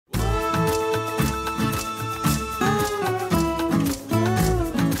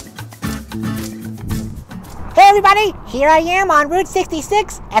everybody, here I am on Route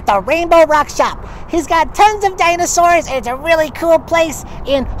 66 at the Rainbow Rock Shop. He's got tons of dinosaurs and it's a really cool place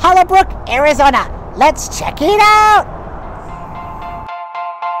in Holbrook, Arizona. Let's check it out!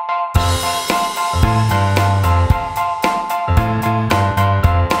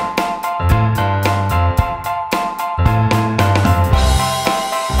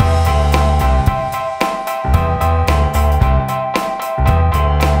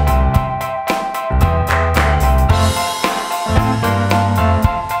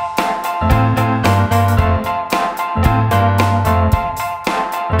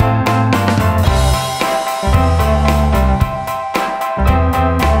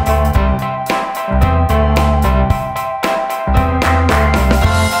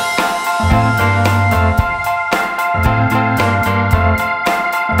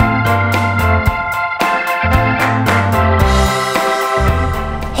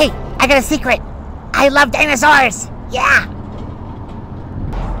 I got a secret. I love dinosaurs. Yeah.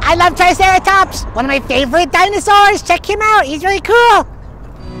 I love Triceratops, one of my favorite dinosaurs. Check him out. He's really cool.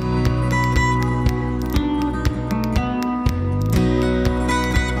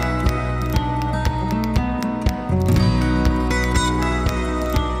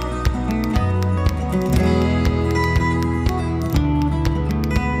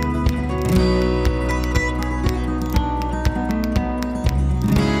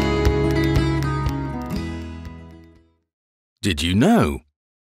 Did you know?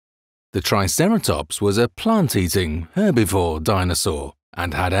 The Triceratops was a plant-eating, herbivore dinosaur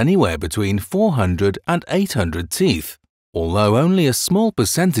and had anywhere between 400 and 800 teeth, although only a small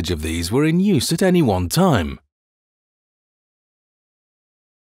percentage of these were in use at any one time.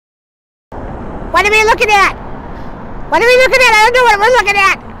 What are we looking at? What are we looking at? I don't know what we're looking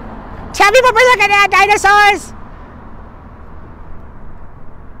at. Tell me what we're looking at, dinosaurs.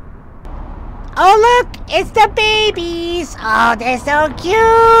 Oh look, it's the babies. Oh, they're so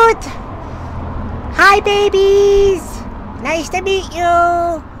cute. Hi babies. Nice to meet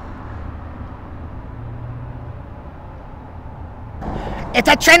you. It's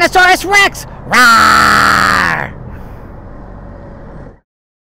a Tyrannosaurus Rex. RAWR.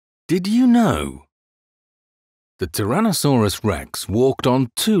 Did you know? The Tyrannosaurus Rex walked on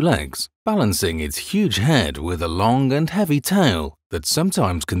two legs, balancing its huge head with a long and heavy tail that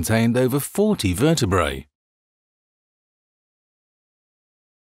sometimes contained over 40 vertebrae.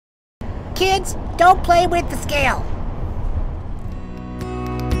 Kids, don't play with the scale.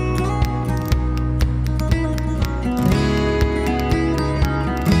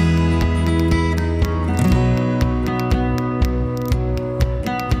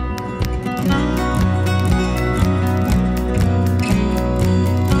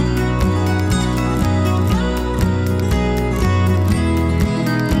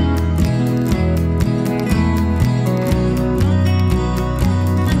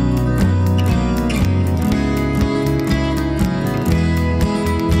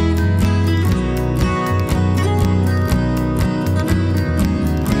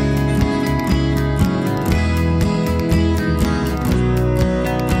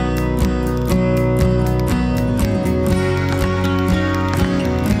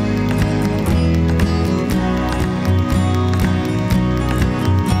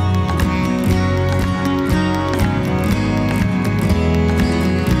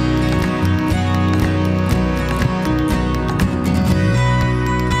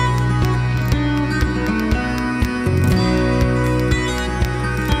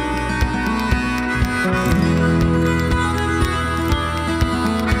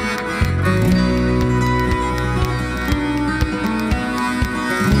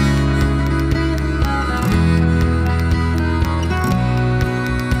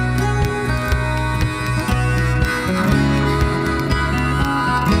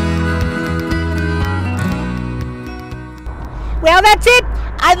 Well, that's it.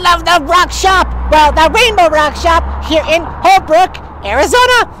 I love the rock shop. Well, the Rainbow Rock Shop here in Holbrook,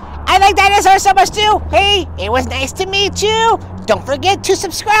 Arizona. I like dinosaurs so much too. Hey, it was nice to meet you. Don't forget to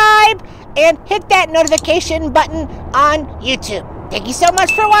subscribe and hit that notification button on YouTube. Thank you so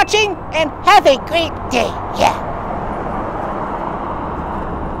much for watching and have a great day. Yeah.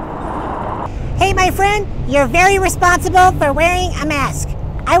 Hey, my friend, you're very responsible for wearing a mask.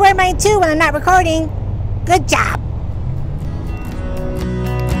 I wear mine too when I'm not recording. Good job.